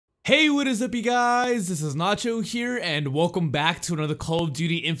Hey, what is up you guys? This is Nacho here and welcome back to another Call of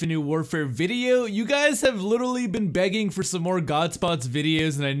Duty Infinite Warfare video. You guys have literally been begging for some more Godspots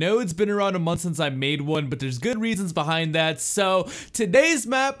videos and I know it's been around a month since I made one, but there's good reasons behind that. So today's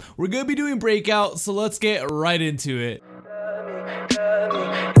map, we're gonna be doing Breakout, so let's get right into it.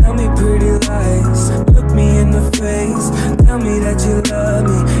 Tell me pretty lies, look me in the face, tell me that you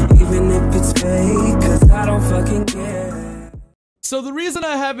love me, even if it's fake, cause I don't fucking care. So the reason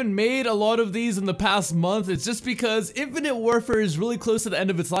I haven't made a lot of these in the past month is just because Infinite Warfare is really close to the end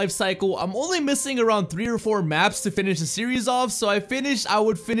of its life cycle. I'm only missing around 3 or 4 maps to finish the series off, so I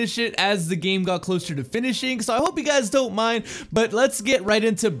would finish it as the game got closer to finishing, so I hope you guys don't mind, but let's get right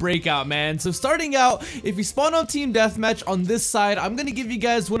into Breakout, man. So starting out, if you spawn on Team Deathmatch on this side, I'm gonna give you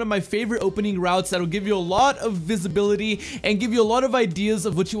guys one of my favorite opening routes that'll give you a lot of visibility and give you a lot of ideas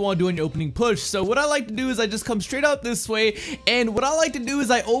of what you want to do in your opening push. So what I like to do is I just come straight out this way, and what I like to do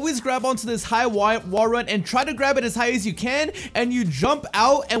is I always grab onto this high wall run and try to grab it as high as you can, and you jump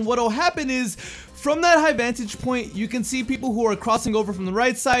out, and what'll happen is from that high vantage point, you can see people who are crossing over from the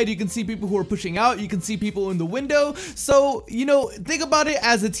right side, you can see people who are pushing out, you can see people in the window. So, you know, think about it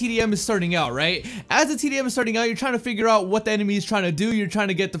as a TDM is starting out, right? As a TDM is starting out, you're trying to figure out what the enemy is trying to do, you're trying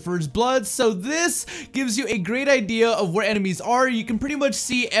to get the first blood. So this gives you a great idea of where enemies are. You can pretty much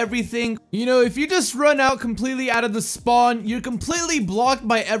see everything. You know, if you just run out completely out of the spawn, you're completely blocked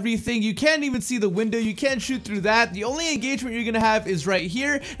by everything. You can't even see the window, you can't shoot through that. The only engagement you're gonna have is right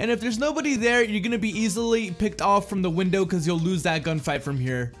here, and if there's nobody there, you're gonna be easily picked off from the window because you'll lose that gunfight from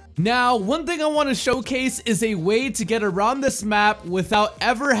here. Now, one thing I want to showcase is a way to get around this map without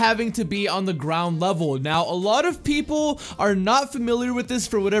ever having to be on the ground level. Now, a lot of people are not familiar with this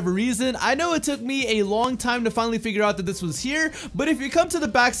for whatever reason. I know it took me a long time to finally figure out that this was here, but if you come to the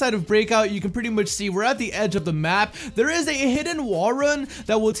backside of Breakout, you can pretty much see we're at the edge of the map. There is a hidden wall run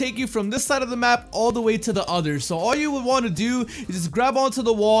that will take you from this side of the map all the way to the other. So all you would want to do is just grab onto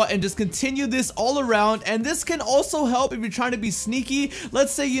the wall and just continue this all around, and this can also help if you're trying to be sneaky.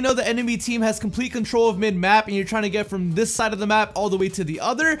 Let's say you know the enemy team has complete control of mid-map and you're trying to get from this side of the map all the way to the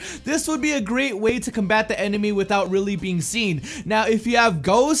other. This would be a great way to combat the enemy without really being seen. Now, if you have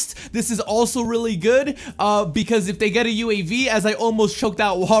Ghost, this is also really good because if they get a UAV, as I almost choked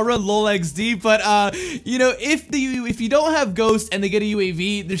out wall run, lol XD, but you know, if you don't have Ghost and they get a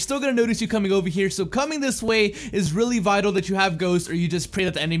UAV, they're still gonna notice you coming over here. So coming this way is really vital that you have Ghost, or you just pray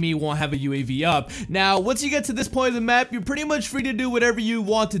that the enemy won't have a UAV up. Now, once you get to this point of the map, you're pretty much free to do whatever you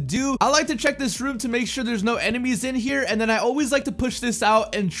want to do. I like to check this room to make sure there's no enemies in here, and then I always like to push this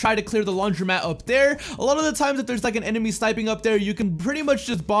out and try to clear the laundromat up there. A lot of the times if there's like an enemy sniping up there, you can pretty much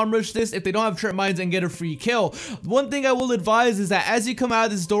just bomb rush this if they don't have trip mines and get a free kill. One thing I will advise is that as you come out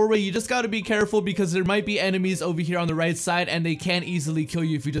of this doorway, you just got to be careful because there might be enemies over here on the right side and they can easily kill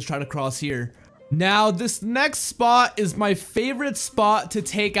you if you just try to cross here. Now, this next spot is my favorite spot to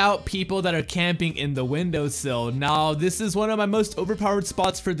take out people that are camping in the windowsill. Now, this is one of my most overpowered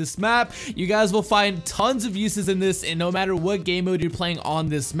spots for this map. You guys will find tons of uses in this, and no matter what game mode you're playing on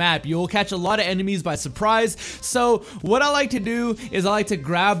this map, you'll catch a lot of enemies by surprise. So, what I like to do is I like to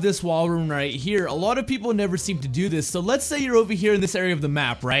grab this wall room right here. A lot of people never seem to do this. So, let's say you're over here in this area of the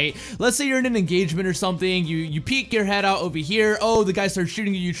map, right? Let's say you're in an engagement or something. You peek your head out over here. Oh, the guy starts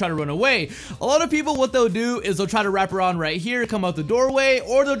shooting you. You try to run away. A lot of people, what they'll do is they'll try to wrap around right here, come out the doorway,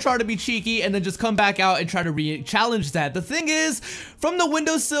 or they'll try to be cheeky and then just come back out and try to re-challenge that. The thing is, from the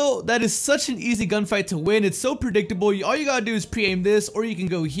windowsill, that is such an easy gunfight to win. It's so predictable. All you gotta do is pre-aim this, or you can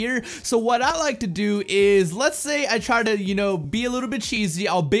go here. So what I like to do is, let's say I try to, you know, be a little bit cheesy.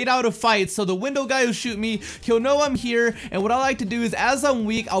 I'll bait out a fight, so the window guy who shoot me, he'll know I'm here, and what I like to do is, as I'm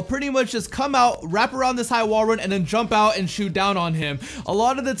weak, I'll pretty much just come out, wrap around this high wall run, and then jump out and shoot down on him. A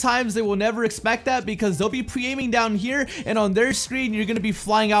lot of the times, they will never expect that because they'll be pre-aiming down here, and on their screen, you're gonna be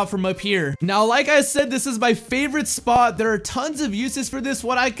flying out from up here. Now, like I said, this is my favorite spot. There are tons of uses for this.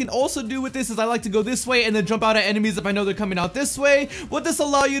 What I can also do with this is I like to go this way and then jump out at enemies if I know they're coming out this way. What this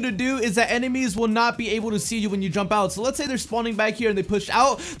allows you to do is that enemies will not be able to see you when you jump out. So let's say they're spawning back here and they push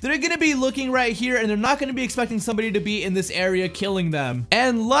out. They're gonna be looking right here, and they're not gonna be expecting somebody to be in this area killing them.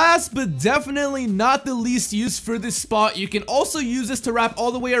 And last but definitely not the least use for this spot, you can also use this to wrap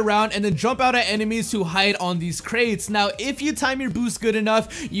all the way around and then jump out at my enemies who hide on these crates. Now, if you time your boost good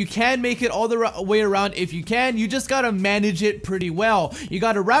enough, you can make it all the way around. If you can, you just gotta manage it pretty well. You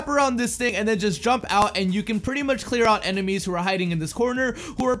gotta wrap around this thing and then just jump out, and you can pretty much clear out enemies who are hiding in this corner,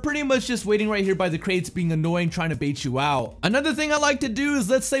 who are pretty much just waiting right here by the crates, being annoying, trying to bait you out. Another thing I like to do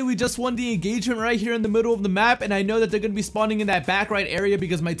is, let's say we just won the engagement right here in the middle of the map, and I know that they're gonna be spawning in that back right area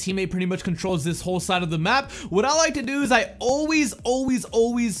because my teammate pretty much controls this whole side of the map. What I like to do is I always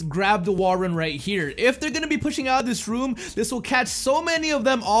grab the wall run right here. If they're gonna be pushing out of this room, this will catch so many of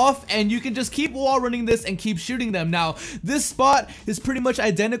them off, and you can just keep wall running this and keep shooting them. Now, this spot is pretty much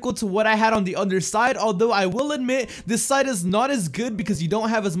identical to what I had on the other side, although I will admit this side is not as good because you don't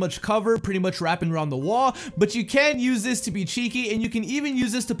have as much cover pretty much wrapping around the wall, but you can use this to be cheeky, and you can even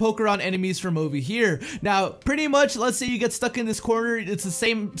use this to poke around enemies from over here. Now, pretty much, let's say you get stuck in this corner, it's the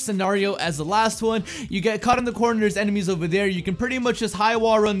same scenario as the last one. You get caught in the corner, there's enemies over there, you can pretty much just high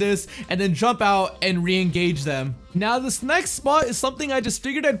wall run this and then jump out and re-engage them. Now, this next spot is something I just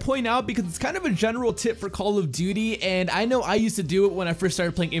figured I'd point out because it's kind of a general tip for Call of Duty, and I know I used to do it when I first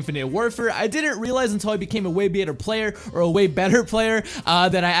started playing Infinite Warfare. I didn't realize until I became a way better player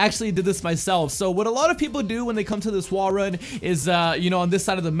that I actually did this myself. So what a lot of people do when they come to this wall run is, you know, on this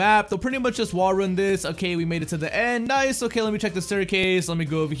side of the map, they'll pretty much just wall run this. Okay, we made it to the end. Nice. Okay, let me check the staircase. Let me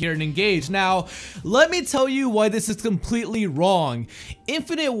go over here and engage. Now, let me tell you why this is completely wrong.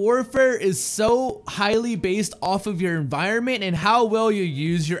 Infinite Warfare is so highly based off of your environment and how well you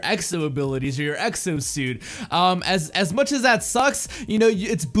use your exo abilities or your exosuit. As much as that sucks, you know,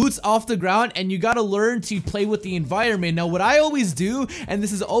 it's boots off the ground, and you gotta learn to play with the environment. Now, what I always do, and this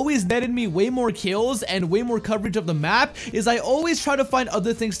has always netted me way more kills and way more coverage of the map, is I always try to find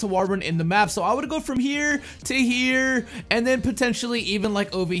other things to wall run in the map. So I would go from here to here, and then potentially even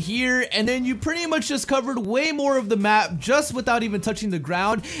like over here, and then you pretty much just covered way more of the map just without even touching the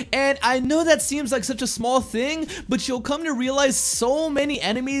ground. And I know that seems like such a small thing, but you'll come to realize so many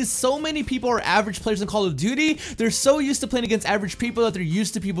enemies, so many people are average players in Call of Duty. They're so used to playing against average people that they're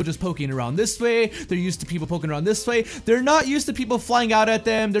used to people just poking around this way. They're used to people poking around this way. They're not used to people flying out at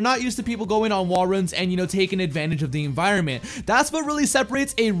them. They're not used to people going on wall runs and, you know, taking advantage of the environment. That's what really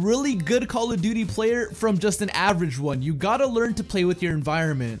separates a really good Call of Duty player from just an average one. You gotta learn to play with your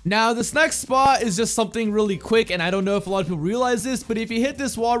environment. Now, this next spot is just something really quick, and I don't know if a lot of people realize this, but if you hit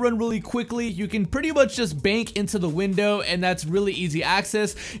this wall run really quickly, you can pretty much just bank into the window, and that's really easy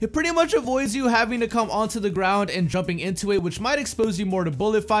access. It pretty much avoids you having to come onto the ground and jumping into it, which might expose you more to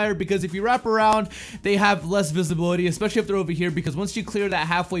bullet fire, because if you wrap around, they have less visibility, especially if they're over here, because once you clear that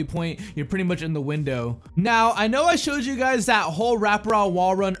halfway point, you're pretty much in the window. Now, I know I showed you guys that whole wraparound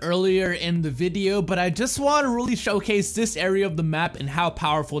wall run earlier in the video, but I just want to really showcase this area of the map and how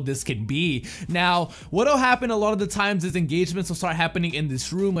powerful this can be. Now, what'll happen a lot of the times is engagements will start happening in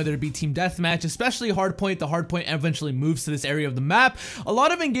this room, whether it be team deathmatch, especially hardpoint. The hardpoint eventually moves to this area of the map. A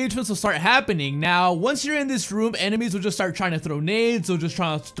lot of engagements will start happening. Now, once you're in this room, enemies will just start trying to throw nades, they'll just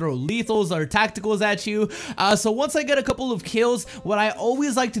try to throw lethals or tacticals at you. So once I get a couple of kills, what I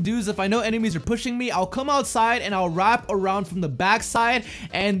always like to do is if I know enemies are pushing me, I'll come outside and I'll wrap around from the back side,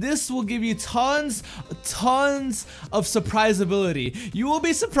 and this will give you tons of surprise ability. You will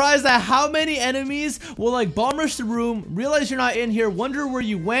be surprised at how many enemies will like bomb rush the room, realize you're not in here, wonder where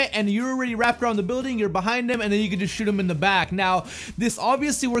you went, and you're already wrapped around the building, you're behind them, and then you can just shoot them in the back. Now, this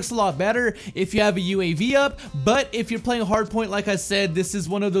obviously works a lot better if you have a UAV up, but if you're playing hardpoint, like I said, this is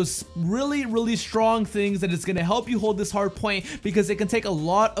one of those really strong things that is going to help you hold this hardpoint, because it can take a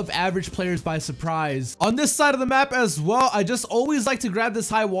lot of average players by surprise. On this side of the map as well, I just always like to grab this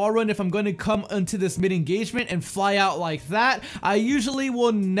high wall run if I'm going to come into this mid engagement and fly out like that. I usually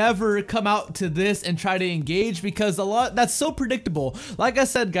will never come out to this and try to engage, because that's so predictable. Like I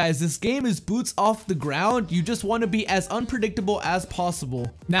said, guys, this game is boots off the ground. You just want to be as unpredictable as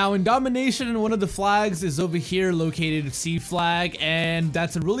possible. Now, in domination, one of the flags is over here located, C flag, and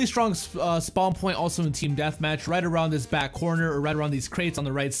that's a really strong spawn point also in team deathmatch, right around this back corner or right around these crates on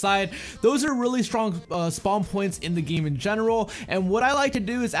the right side. Those are really strong spawn points in the game in general, and what I like to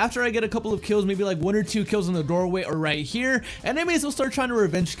do is after I get a couple of kills, maybe like 1 or 2 kills in the doorway or right here, enemies will start trying to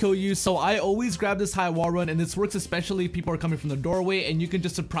revenge kill you. So I always grab this high wall run, and this works especially if people are coming from the doorway and you can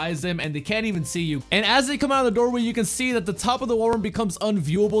just surprise them and they can't even see you. And as they come out of the doorway, you can see that the top of the wall run becomes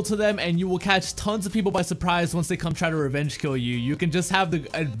unviewable to them, and you will catch tons of people by surprise once they come try to revenge kill you. You can just have the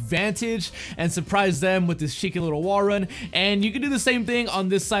advantage and surprise them with this cheeky little wall run, and you can do the same thing on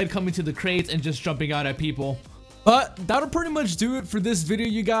this side, coming to the crates and just jumping out at people. But that'll pretty much do it for this video,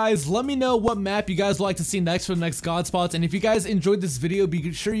 you guys. Let me know what map you guys would like to see next for the next God spots. And if you guys enjoyed this video,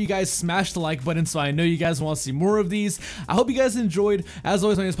 be sure you guys smash the like button so I know you guys want to see more of these. I hope you guys enjoyed. As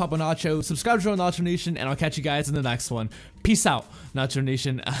always, my name is Papa Nacho. Subscribe to our Nacho Nation, and I'll catch you guys in the next one. Peace out, Nacho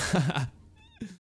Nation.